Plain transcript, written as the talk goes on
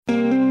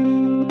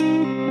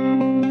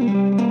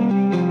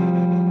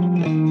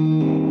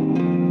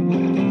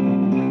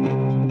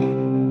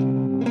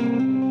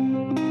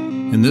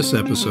In this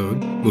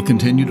episode, we'll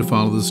continue to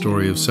follow the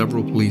story of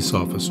several police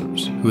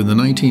officers who in the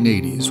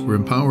 1980s were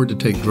empowered to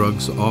take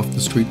drugs off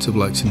the streets of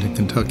Lexington,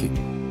 Kentucky,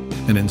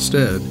 and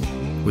instead,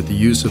 with the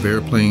use of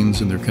airplanes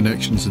and their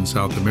connections in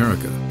South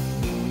America,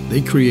 they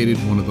created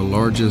one of the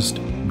largest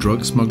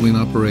drug smuggling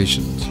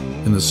operations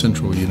in the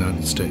central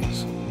United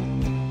States.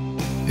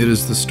 It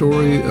is the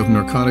story of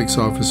narcotics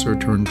officer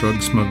turned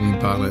drug smuggling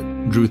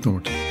pilot Drew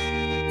Thornton,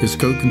 his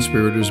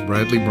co-conspirators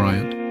Bradley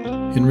Bryant,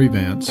 Henry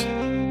Vance,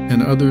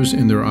 and others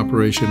in their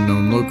operation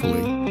known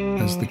locally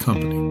as the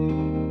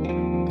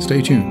Company. Stay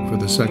tuned for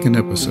the second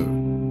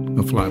episode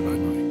of Fly By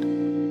Night.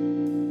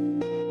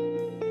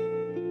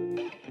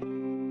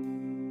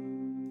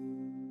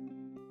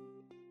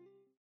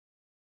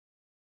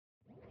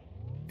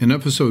 In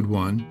episode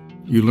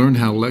 1, you learned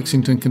how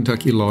Lexington,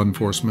 Kentucky law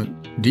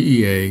enforcement,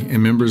 DEA,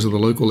 and members of the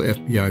local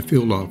FBI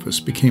field office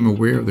became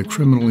aware of the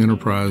criminal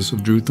enterprise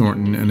of Drew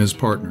Thornton and his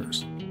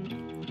partners.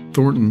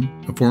 Thornton,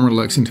 a former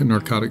Lexington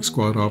Narcotics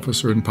Squad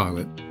officer and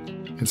pilot,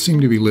 had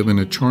seemed to be living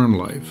a charmed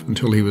life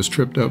until he was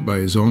tripped up by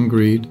his own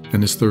greed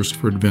and his thirst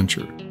for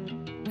adventure,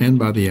 and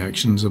by the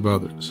actions of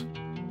others.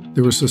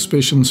 There was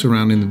suspicion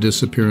surrounding the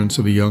disappearance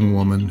of a young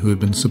woman who had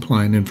been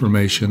supplying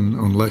information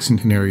on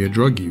Lexington area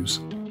drug use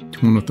to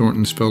one of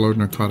Thornton's fellow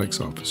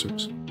narcotics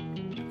officers,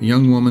 a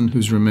young woman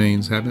whose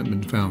remains haven't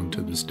been found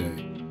to this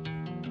day.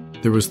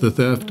 There was the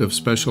theft of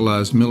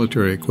specialized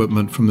military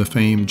equipment from the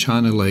famed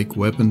China Lake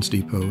Weapons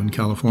Depot in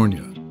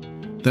California.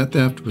 That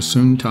theft was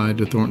soon tied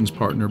to Thornton's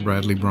partner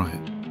Bradley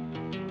Bryant.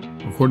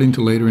 According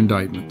to later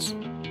indictments,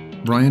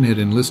 Bryant had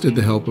enlisted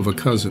the help of a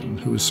cousin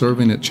who was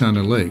serving at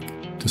China Lake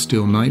to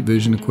steal night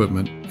vision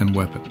equipment and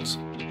weapons.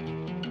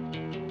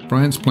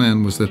 Bryant's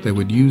plan was that they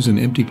would use an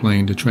empty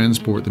plane to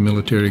transport the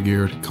military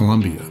gear to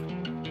Colombia,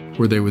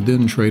 where they would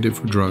then trade it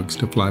for drugs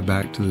to fly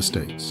back to the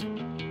States.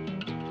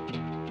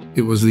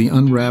 It was the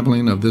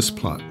unraveling of this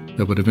plot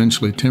that would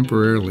eventually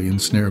temporarily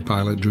ensnare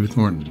pilot Drew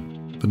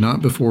Thornton, but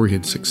not before he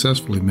had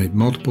successfully made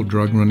multiple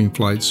drug-running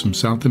flights from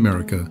South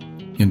America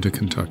into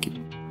Kentucky.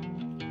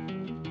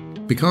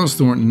 Because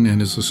Thornton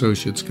and his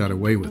associates got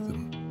away with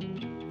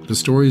them, the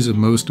stories of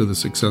most of the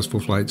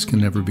successful flights can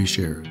never be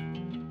shared.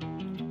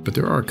 But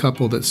there are a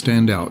couple that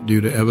stand out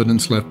due to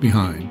evidence left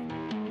behind,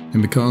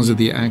 and because of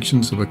the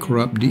actions of a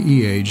corrupt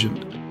DEA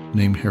agent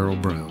named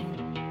Harold Brown.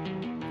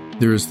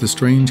 There is the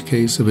strange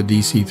case of a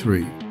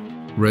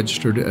DC-3,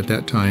 registered at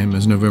that time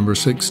as November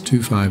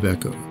 625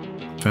 Echo,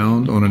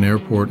 found on an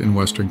airport in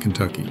western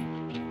Kentucky.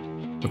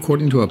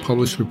 According to a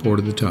published report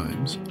of the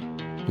Times,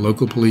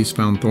 local police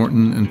found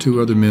Thornton and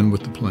two other men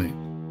with the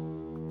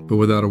plane, but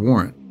without a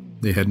warrant,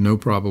 they had no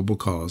probable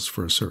cause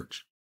for a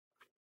search.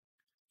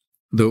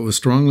 Though it was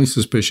strongly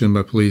suspicioned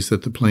by police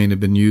that the plane had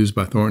been used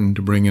by Thornton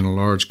to bring in a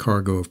large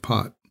cargo of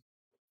pot,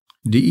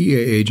 DEA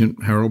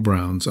agent Harold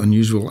Brown's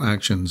unusual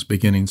actions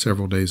beginning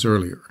several days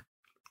earlier,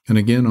 and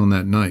again on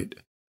that night,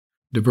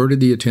 diverted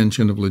the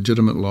attention of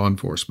legitimate law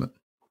enforcement,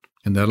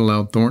 and that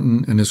allowed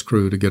Thornton and his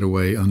crew to get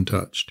away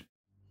untouched.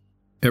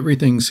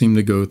 Everything seemed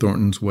to go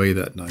Thornton's way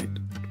that night,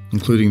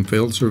 including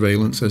failed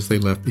surveillance as they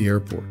left the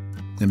airport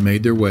and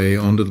made their way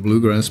onto the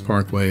Bluegrass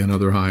Parkway and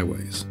other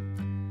highways.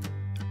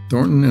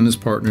 Thornton and his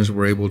partners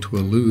were able to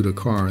elude a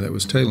car that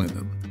was tailing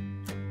them,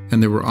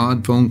 and there were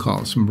odd phone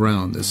calls from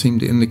Brown that seemed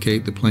to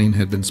indicate the plane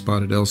had been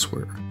spotted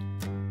elsewhere.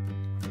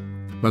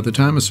 By the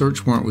time a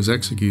search warrant was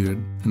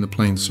executed and the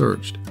plane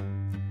searched,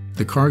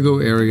 the cargo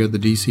area of the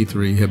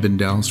DC-3 had been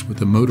doused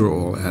with a motor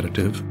oil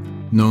additive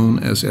known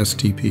as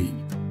STP,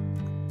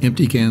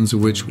 empty cans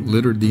of which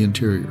littered the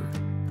interior,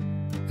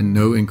 and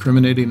no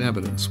incriminating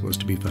evidence was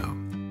to be found.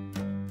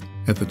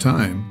 At the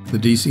time, the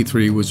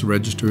DC-3 was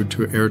registered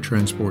to Air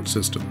Transport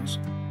Systems,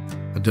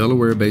 a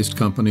Delaware-based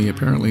company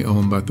apparently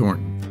owned by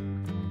Thornton.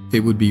 It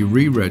would be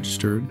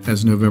re-registered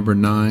as November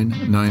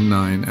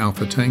 999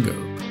 Alpha Tango,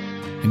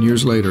 and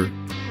years later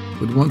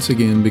would once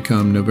again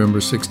become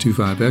November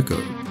 625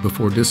 Echo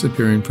before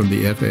disappearing from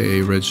the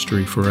FAA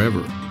registry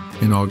forever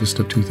in August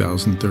of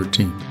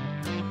 2013.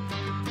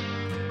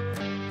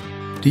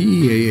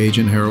 DEA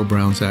agent Harold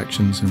Brown's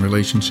actions and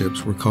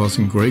relationships were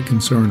causing great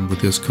concern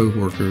with his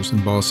co-workers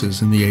and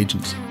bosses in the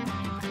agency.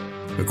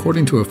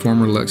 According to a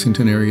former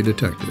Lexington area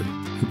detective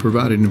who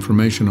provided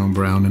information on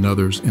Brown and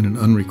others in an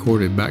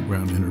unrecorded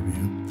background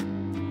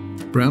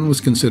interview, Brown was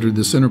considered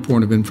the center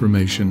point of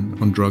information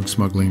on drug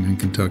smuggling in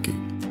Kentucky,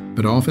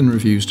 but often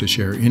refused to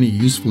share any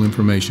useful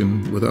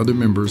information with other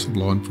members of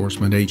law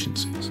enforcement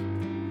agencies.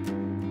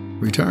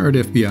 Retired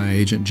FBI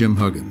agent Jim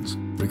Huggins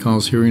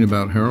recalls hearing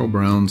about Harold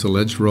Brown's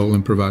alleged role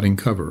in providing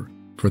cover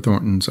for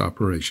Thornton's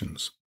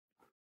operations.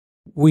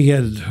 We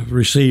had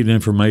received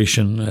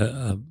information,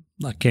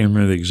 I can't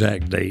remember the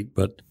exact date,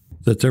 but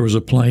that there was a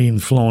plane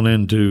flown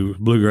into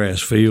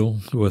Bluegrass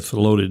Field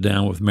loaded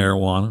down with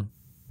marijuana,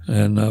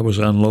 and was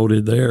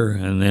unloaded there,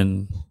 and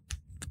then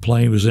the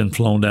plane was then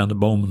flown down to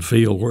Bowman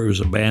Field where it was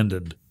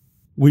abandoned.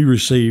 We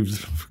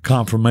received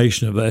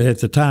confirmation of that. At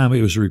the time,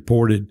 it was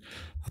reported,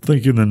 I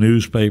think, in the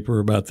newspaper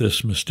about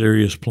this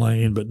mysterious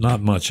plane, but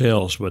not much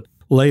else. But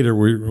later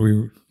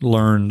we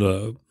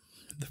learned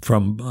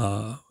from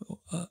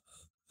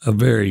a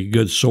very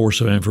good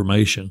source of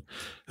information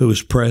who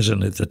was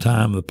present at the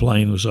time the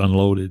plane was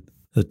unloaded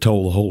that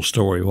told the whole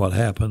story, what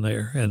happened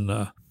there.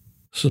 And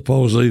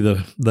supposedly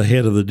the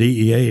head of the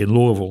DEA in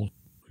Louisville,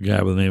 a guy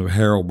by the name of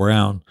Harold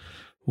Brown,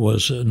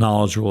 was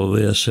knowledgeable of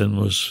this and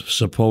was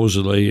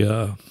supposedly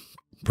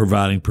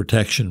providing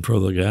protection for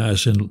the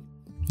guys in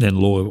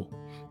Louisville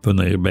when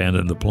they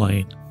abandoned the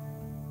plane.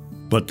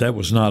 But that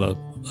was not a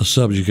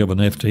subject of an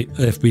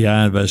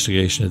FBI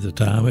investigation at the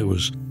time. It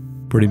was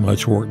pretty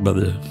much worked by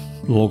the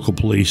local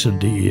police and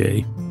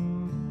DEA.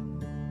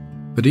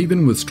 But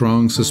even with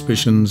strong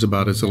suspicions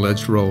about his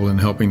alleged role in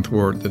helping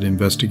thwart that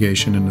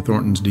investigation into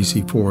Thornton's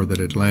DC-4 that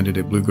had landed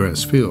at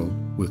Bluegrass Field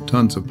with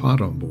tons of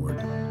pot on board,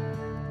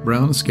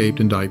 Brown escaped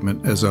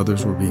indictment as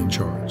others were being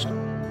charged.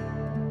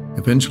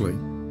 Eventually,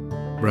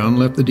 Brown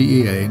left the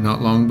DEA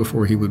not long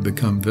before he would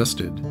become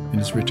vested in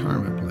his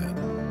retirement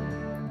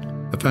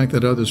plan, a fact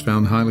that others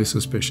found highly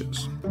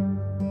suspicious.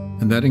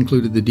 And that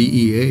included the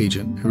DEA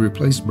agent who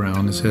replaced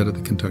Brown as head of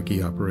the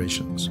Kentucky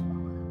operations.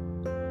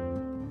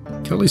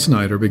 Kelly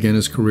Snyder began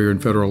his career in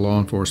federal law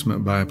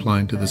enforcement by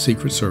applying to the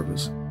Secret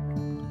Service.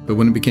 But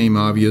when it became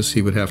obvious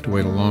he would have to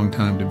wait a long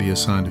time to be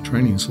assigned a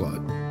training slot,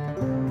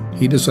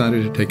 he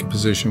decided to take a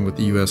position with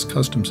the U.S.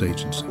 Customs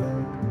Agency,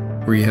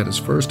 where he had his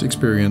first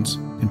experience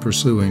in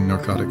pursuing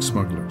narcotics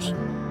smugglers.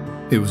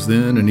 It was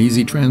then an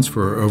easy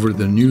transfer over to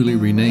the newly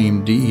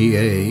renamed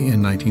DEA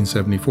in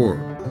 1974,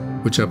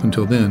 which up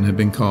until then had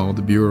been called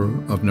the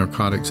Bureau of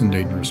Narcotics and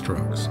Dangerous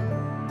Drugs.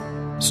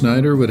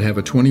 Snyder would have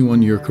a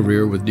 21-year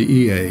career with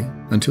DEA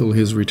until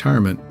his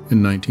retirement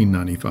in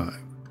 1995.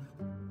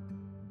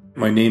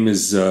 My name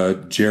is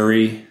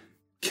Jerry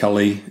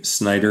Kelly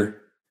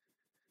Snyder,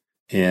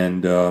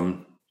 and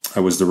I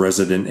was the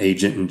resident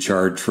agent in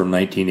charge from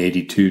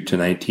 1982 to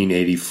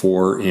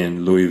 1984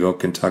 in Louisville,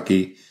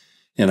 Kentucky,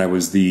 and I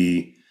was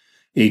the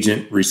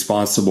agent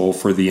responsible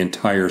for the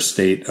entire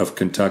state of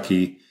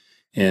Kentucky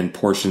and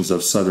portions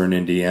of southern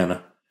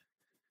Indiana.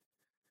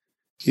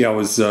 Yeah, it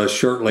was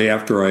shortly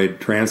after I had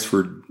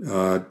transferred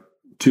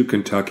to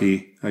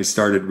Kentucky, I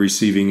started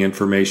receiving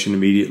information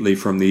immediately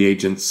from the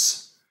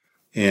agents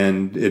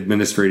and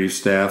administrative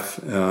staff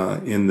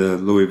in the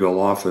Louisville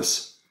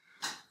office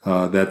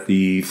that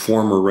the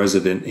former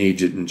resident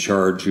agent in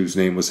charge, whose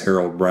name was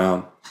Harold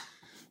Brown,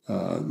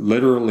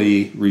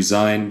 literally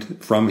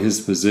resigned from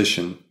his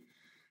position.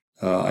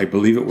 I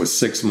believe it was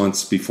 6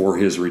 months before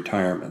his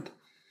retirement.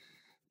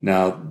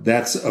 Now,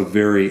 that's a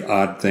very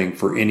odd thing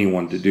for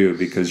anyone to do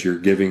because you're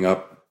giving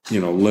up,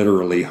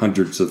 literally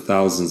hundreds of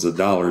thousands of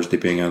dollars,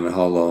 depending on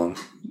how long,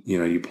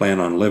 you plan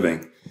on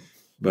living.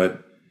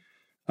 But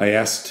I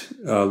asked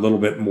a little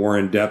bit more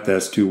in depth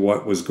as to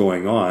what was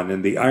going on.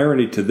 And the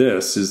irony to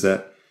this is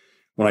that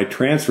when I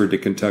transferred to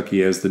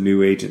Kentucky as the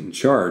new agent in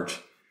charge,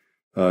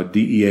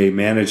 DEA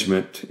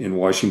management in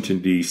Washington,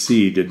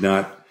 D.C. did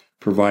not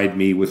provide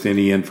me with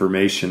any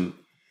information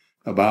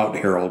about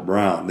Harold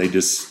Brown. They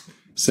just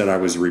said I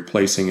was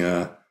replacing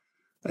an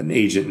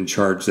agent in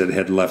charge that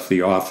had left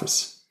the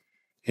office.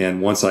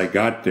 And once I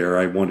got there,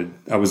 I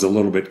was a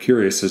little bit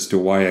curious as to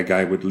why a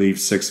guy would leave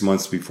 6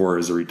 months before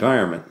his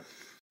retirement.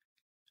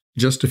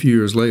 Just a few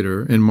years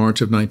later, in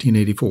March of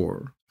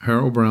 1984,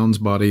 Harold Brown's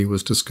body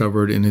was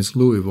discovered in his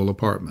Louisville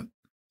apartment.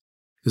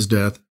 His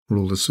death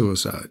ruled as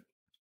suicide.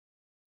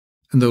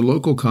 And though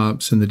local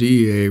cops and the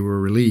DEA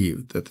were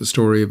relieved that the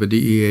story of a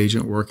DEA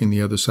agent working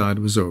the other side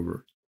was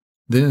over,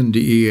 then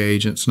DEA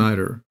agent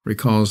Snyder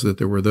recalls that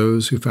there were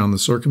those who found the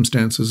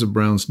circumstances of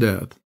Brown's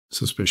death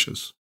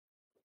suspicious.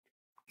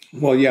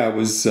 Well, yeah, it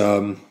was,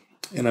 and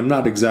I'm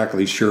not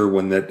exactly sure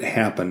when that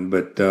happened,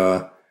 but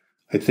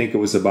I think it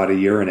was about a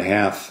year and a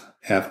half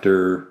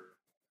after,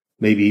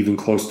 maybe even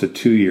close to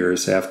 2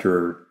 years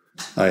after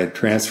I had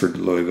transferred to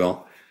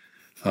Louisville.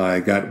 I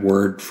got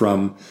word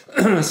from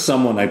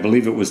someone, I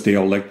believe it was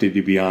Dale Lichty,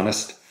 to be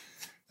honest,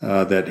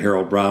 that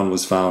Harold Brown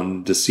was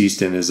found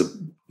deceased in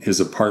his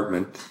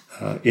apartment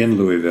in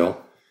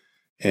Louisville,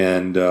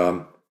 and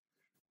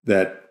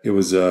that it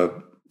was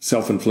a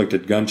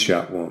self-inflicted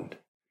gunshot wound.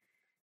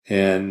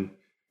 And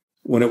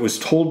when it was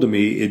told to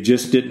me, it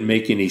just didn't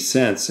make any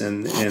sense.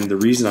 And the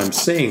reason I'm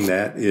saying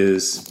that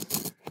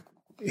is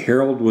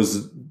Harold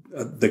was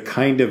the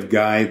kind of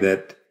guy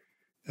that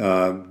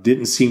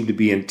didn't seem to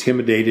be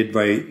intimidated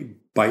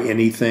by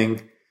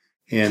anything.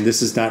 And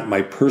this is not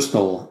my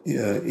personal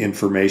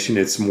information.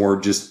 It's more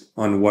just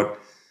on what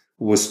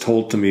was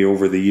told to me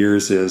over the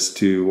years as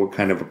to what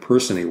kind of a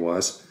person he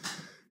was.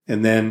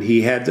 And then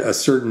he had a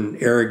certain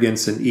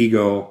arrogance and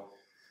ego,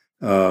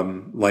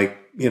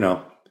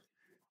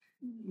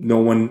 no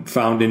one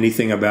found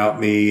anything about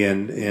me.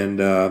 And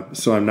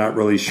so I'm not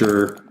really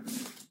sure,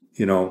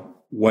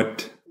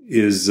 what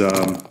is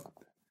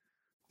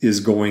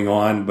going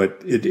on,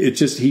 but he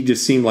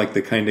just seemed like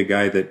the kind of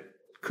guy that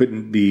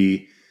couldn't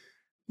be,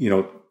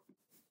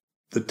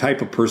 the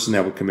type of person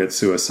that would commit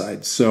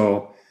suicide.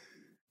 So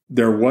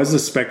there was a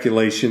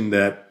speculation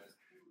that,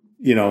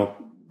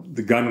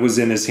 the gun was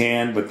in his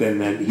hand, but then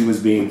that he was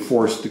being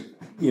forced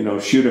to,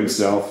 shoot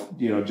himself,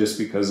 just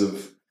because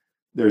of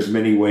there's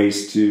many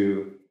ways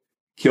to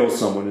kill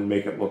someone and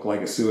make it look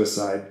like a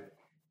suicide.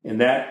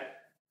 And that,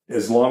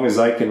 as long as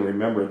I can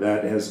remember,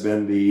 that has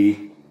been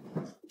the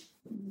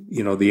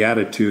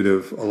attitude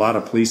of a lot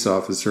of police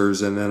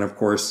officers. And then, of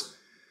course,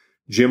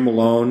 Jim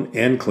Malone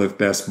and Cliff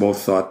Best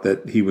both thought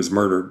that he was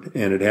murdered,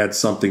 and it had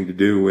something to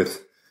do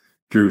with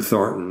Drew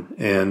Thornton.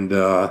 And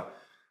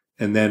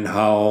then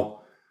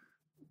how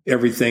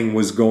everything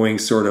was going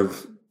sort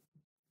of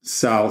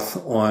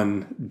south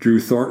on Drew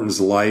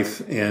Thornton's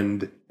life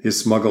and his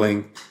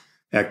smuggling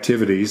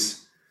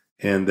activities,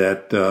 and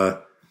that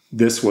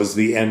this was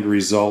the end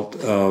result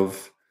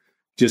of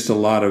just a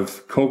lot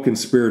of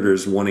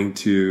co-conspirators wanting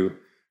to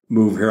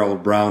move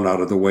Harold Brown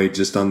out of the way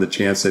just on the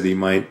chance that he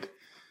might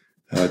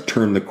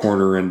turn the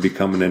corner and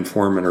become an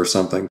informant or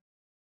something.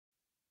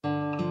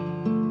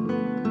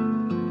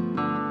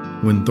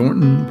 When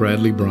Thornton,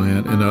 Bradley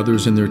Bryant, and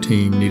others in their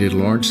team needed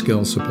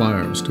large-scale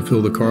suppliers to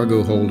fill the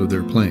cargo hold of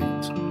their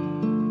planes,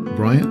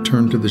 Bryant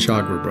turned to the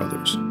Chagra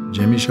brothers,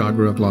 Jimmy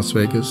Chagra of Las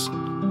Vegas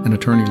and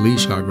attorney Lee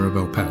Chagra of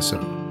El Paso.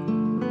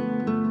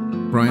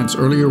 Bryant's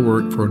earlier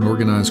work for an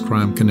organized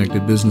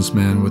crime-connected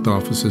businessman with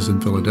offices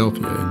in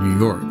Philadelphia and New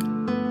York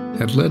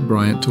had led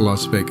Bryant to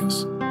Las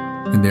Vegas,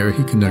 and there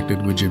he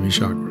connected with Jimmy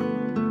Chagra.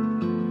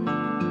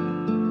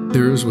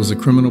 Theirs was a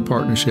criminal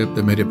partnership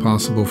that made it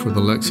possible for the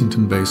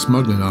Lexington-based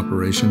smuggling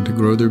operation to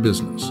grow their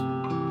business.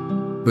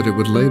 But it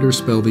would later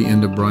spell the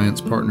end of Bryant's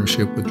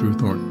partnership with Drew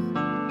Thornton,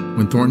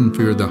 when Thornton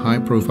feared the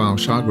high-profile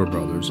Chagra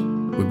brothers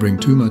would bring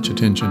too much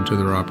attention to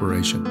their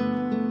operation.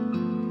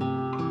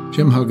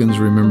 Jim Huggins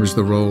remembers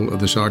the role of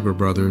the Chagra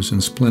brothers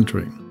in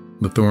splintering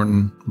the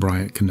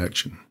Thornton-Bryant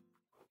connection.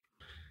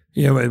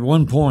 Yeah, at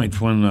one point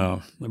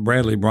when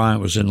Bradley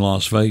Bryant was in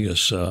Las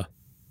Vegas,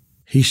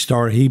 he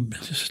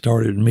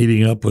started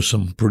meeting up with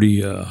some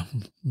pretty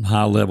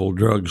high-level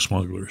drug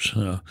smugglers,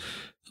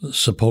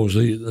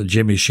 supposedly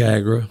Jimmy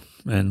Chagra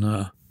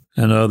and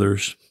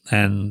others.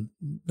 And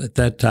at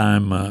that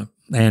time,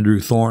 Andrew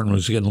Thornton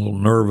was getting a little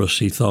nervous.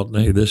 He thought,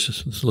 hey, this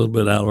is a little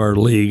bit out of our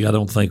league. I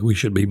don't think we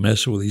should be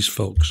messing with these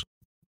folks.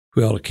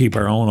 We ought to keep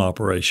our own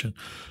operation.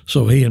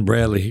 So he and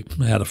Bradley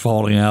had a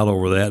falling out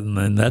over that, and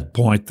at that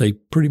point, they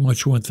pretty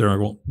much went their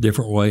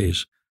different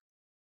ways.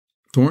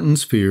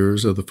 Thornton's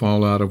fears of the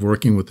fallout of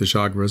working with the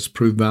Chagras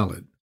proved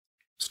valid,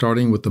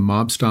 starting with the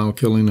mob-style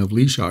killing of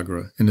Lee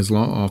Chagra in his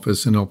law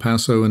office in El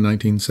Paso in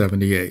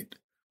 1978.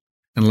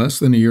 And less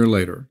than a year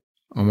later,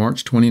 on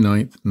March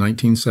 29,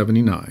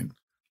 1979,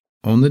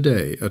 on the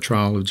day a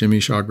trial of Jimmy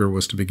Chagra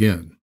was to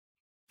begin,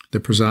 the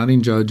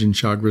presiding judge in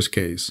Chagra's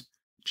case,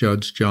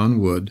 Judge John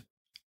Wood,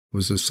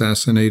 was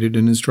assassinated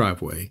in his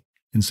driveway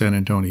in San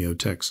Antonio,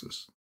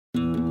 Texas.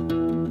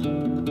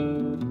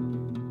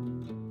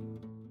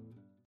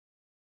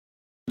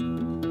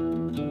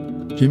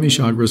 Jimmy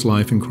Chagra's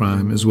life and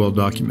crime is well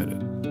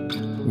documented,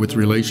 with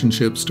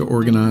relationships to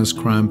organized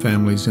crime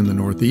families in the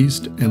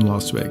Northeast and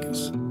Las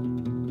Vegas.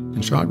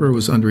 And Chagra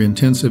was under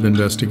intensive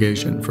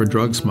investigation for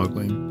drug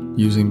smuggling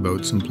using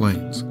boats and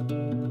planes.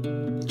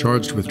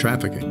 Charged with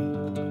trafficking,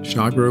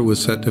 Chagra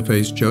was set to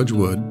face Judge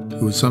Wood,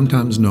 who was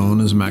sometimes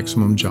known as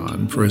Maximum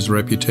John for his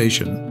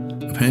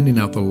reputation of handing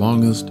out the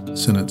longest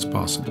sentence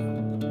possible.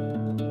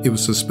 It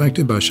was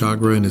suspected by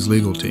Chagra and his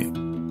legal team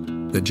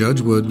that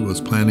Judge Wood was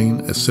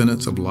planning a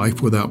sentence of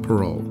life without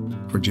parole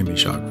for Jimmy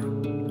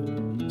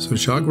Chagra. So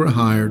Chagra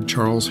hired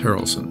Charles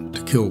Harrelson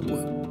to kill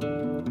Wood.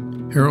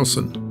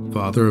 Harrelson,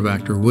 father of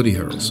actor Woody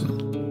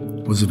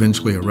Harrelson, was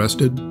eventually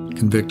arrested,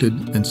 convicted,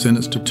 and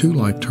sentenced to 2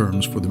 life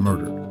terms for the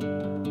murder.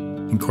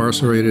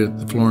 Incarcerated at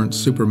the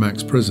Florence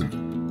Supermax prison,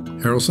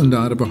 Harrelson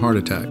died of a heart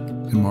attack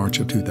in March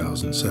of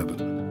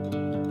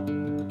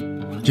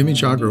 2007. Jimmy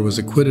Chagra was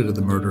acquitted of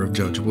the murder of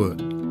Judge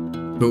Wood,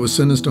 but was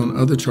sentenced on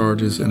other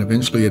charges and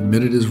eventually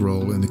admitted his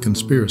role in the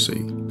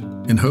conspiracy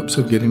in hopes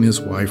of getting his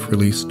wife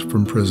released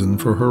from prison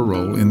for her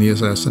role in the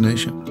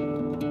assassination.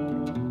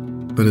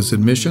 But his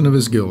admission of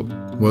his guilt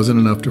wasn't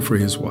enough to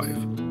free his wife.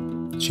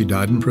 She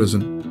died in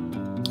prison,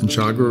 and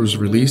Chagra was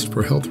released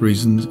for health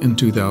reasons in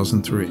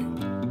 2003.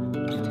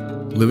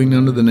 Living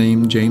under the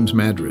name James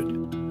Madrid,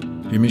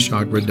 Jimmy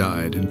Chagra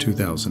died in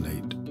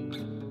 2008.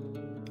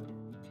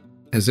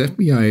 As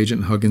FBI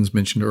agent Huggins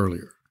mentioned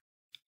earlier,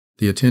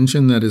 the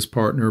attention that his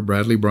partner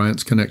Bradley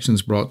Bryant's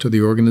connections brought to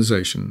the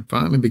organization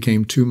finally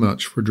became too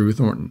much for Drew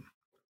Thornton.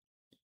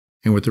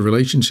 And with the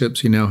relationships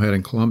he now had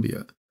in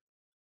Colombia,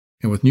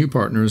 and with new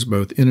partners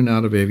both in and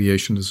out of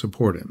aviation to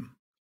support him,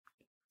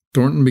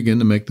 Thornton began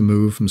to make the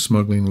move from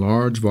smuggling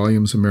large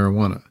volumes of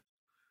marijuana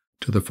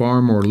to the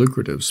far more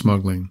lucrative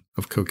smuggling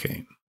of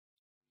cocaine.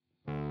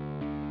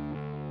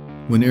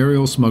 When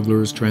aerial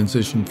smugglers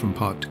transitioned from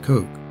pot to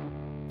coke,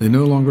 they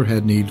no longer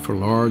had need for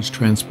large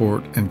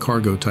transport and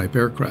cargo-type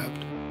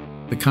aircraft,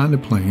 the kind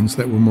of planes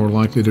that were more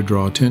likely to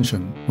draw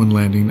attention when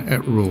landing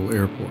at rural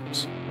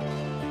airports.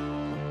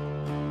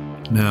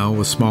 Now,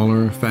 with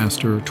smaller,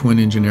 faster,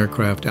 twin-engine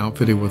aircraft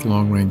outfitted with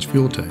long-range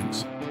fuel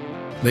tanks,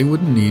 they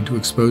wouldn't need to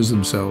expose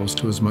themselves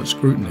to as much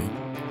scrutiny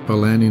by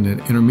landing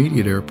at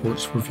intermediate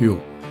airports for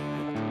fuel.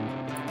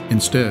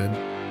 Instead,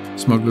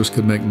 smugglers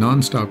could make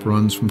non-stop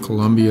runs from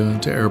Colombia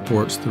to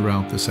airports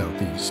throughout the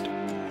Southeast.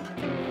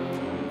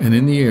 and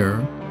in the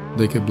air,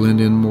 they could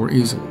blend in more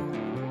easily,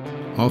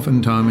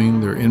 often timing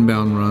their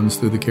inbound runs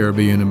through the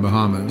Caribbean and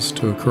Bahamas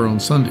to occur on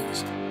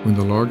Sundays, when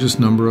the largest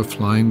number of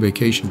flying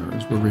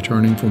vacationers were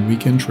returning from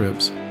weekend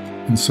trips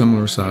in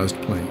similar-sized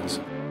planes,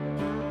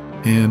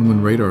 and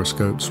when radar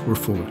scopes were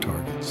full of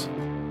targets.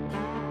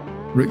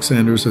 Rick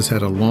Sanders has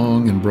had a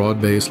long and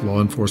broad-based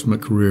law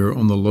enforcement career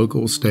on the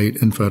local,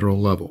 state, and federal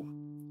level.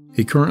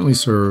 He currently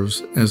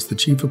serves as the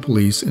Chief of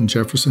Police in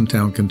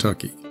Jeffersontown,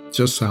 Kentucky,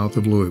 just south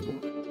of Louisville.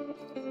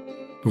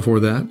 Before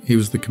that, he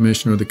was the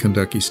Commissioner of the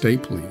Kentucky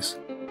State Police.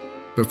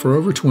 But for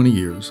over 20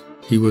 years,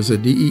 he was a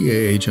DEA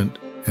agent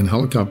and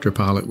helicopter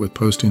pilot with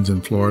postings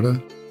in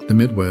Florida, the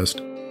Midwest,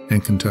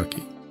 and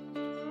Kentucky.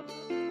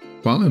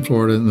 While in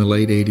Florida in the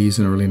late 80s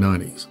and early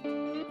 90s,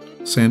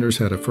 Sanders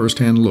had a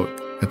first-hand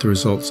look at the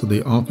results of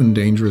the often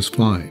dangerous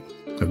flying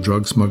of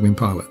drug-smuggling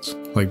pilots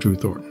like Drew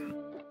Thornton.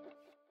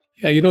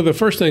 Yeah, the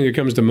first thing that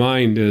comes to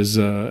mind is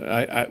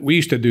we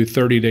used to do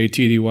 30-day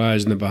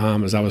TDYs in the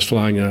Bahamas. I was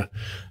flying a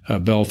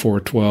Bell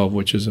 412,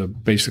 which is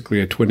basically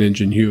a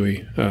twin-engine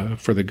Huey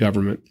for the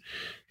government.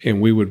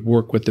 And we would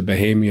work with the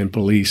Bahamian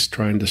police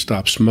trying to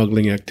stop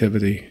smuggling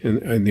activity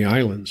in the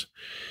islands.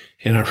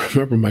 And I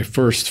remember my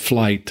first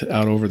flight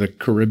out over the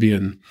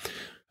Caribbean,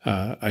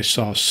 I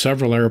saw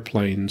several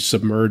airplanes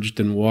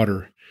submerged in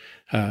water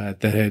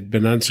that had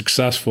been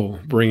unsuccessful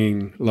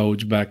bringing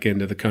loads back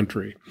into the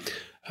country.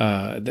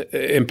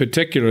 In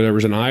particular, there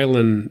was an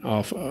island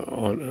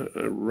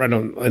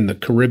in the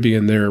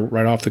Caribbean there,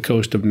 right off the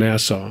coast of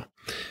Nassau,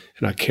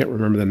 and I can't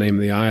remember the name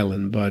of the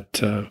island,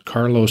 but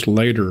Carlos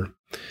later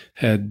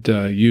had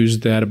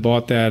used that,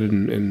 bought that,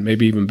 and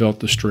maybe even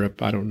built the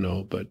strip. I don't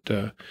know, but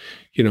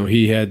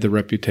he had the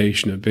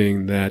reputation of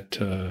being that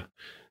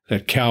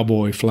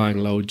cowboy flying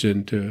loads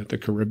into the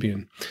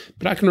Caribbean.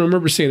 But I can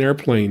remember seeing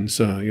airplanes,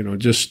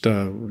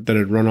 that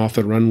had run off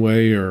the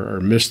runway or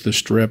missed the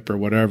strip or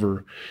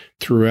whatever,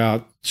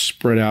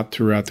 spread out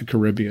throughout the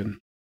Caribbean.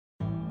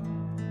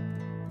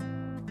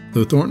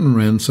 Though Thornton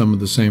ran some of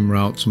the same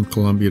routes from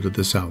Colombia to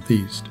the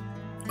southeast,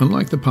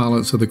 unlike the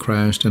pilots of the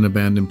crashed and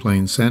abandoned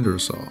plane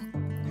Sanders saw,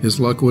 his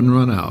luck wouldn't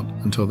run out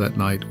until that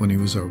night when he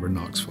was over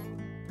Knoxville.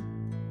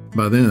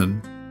 By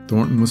then,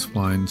 Thornton was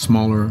flying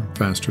smaller,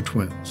 faster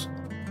twins.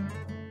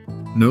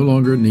 No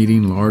longer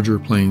needing larger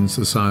planes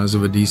the size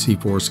of a DC-4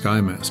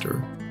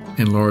 Skymaster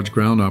and large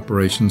ground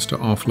operations to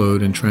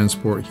offload and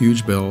transport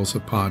huge bales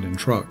of pod in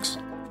trucks,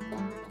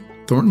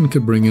 Thornton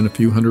could bring in a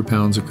few hundred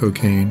pounds of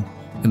cocaine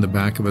in the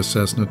back of a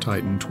Cessna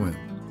Titan twin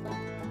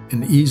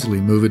and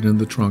easily move it in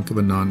the trunk of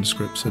a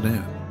nondescript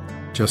sedan.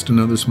 Just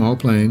another small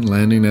plane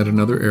landing at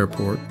another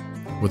airport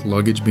with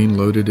luggage being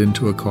loaded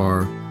into a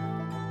car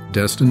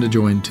destined to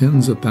join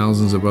tens of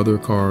thousands of other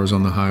cars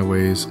on the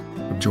highways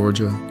of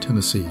Georgia,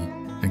 Tennessee,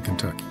 and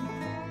Kentucky.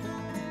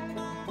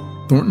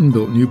 Thornton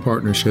built new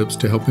partnerships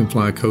to help him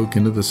fly coke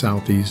into the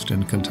Southeast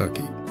and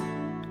Kentucky.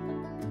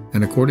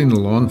 And according to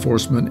law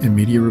enforcement and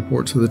media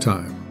reports of the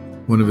time,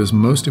 one of his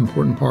most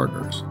important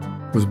partners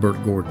was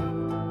Burt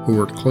Gordon, who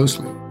worked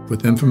closely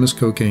with infamous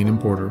cocaine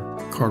importer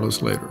Carlos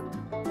Lehder.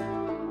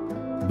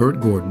 Burt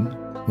Gordon,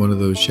 one of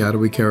those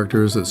shadowy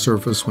characters that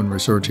surface when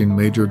researching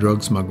major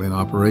drug smuggling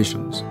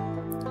operations,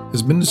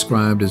 has been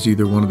described as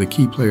either one of the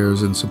key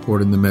players in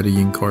supporting the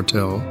Medellin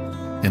cartel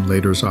and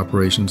Lehder's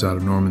operations out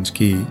of Norman's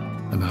Cay,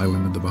 an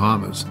island in the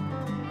Bahamas,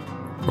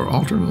 or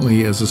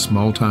alternately as a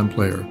small-time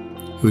player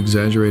who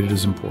exaggerated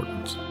his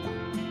importance.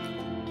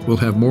 We'll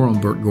have more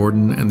on Burt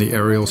Gordon and the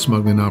aerial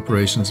smuggling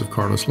operations of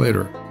Carlos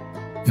Lehder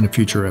in a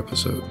future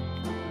episode.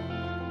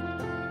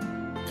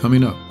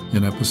 Coming up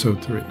in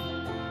Episode 3,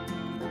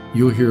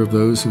 you'll hear of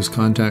those whose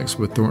contacts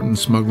with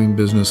Thornton's smuggling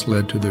business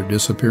led to their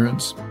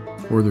disappearance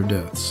or their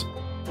deaths.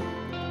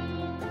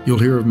 You'll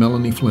hear of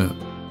Melanie Flint,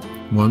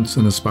 once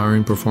an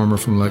aspiring performer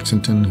from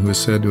Lexington who is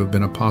said to have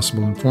been a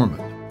possible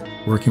informant,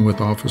 working with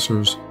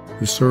officers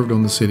who served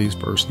on the city's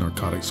first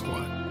narcotics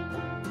squad.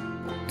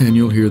 And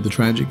you'll hear the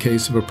tragic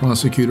case of a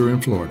prosecutor in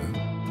Florida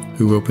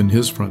who opened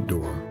his front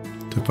door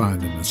to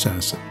find an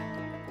assassin.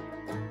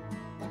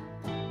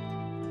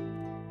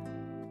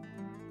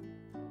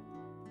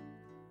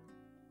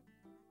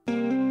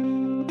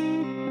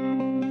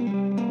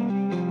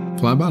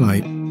 Fly By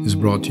Night is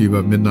brought to you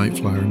by Midnight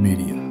Flyer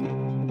Media.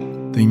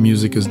 Theme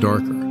music is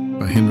Darker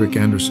by Hendrik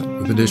Anderson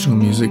with additional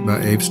music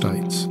by Abe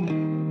Stites.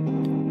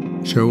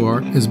 Show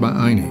art is by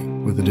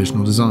Eine with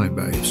additional design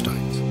by Abe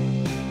Stites.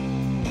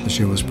 The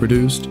show is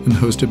produced and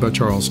hosted by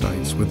Charles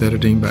Stites with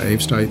editing by Abe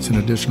Stites and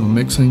additional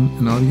mixing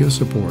and audio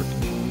support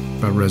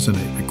by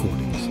Resonate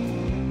Recordings.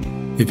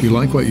 If you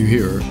like what you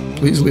hear,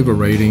 please leave a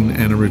rating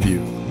and a review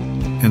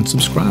and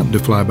subscribe to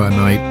Fly By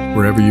Night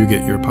wherever you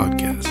get your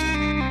podcasts.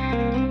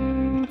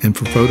 And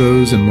for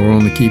photos and more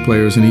on the key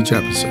players in each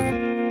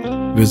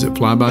episode, visit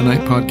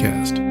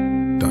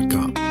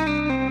flybynightpodcast.com.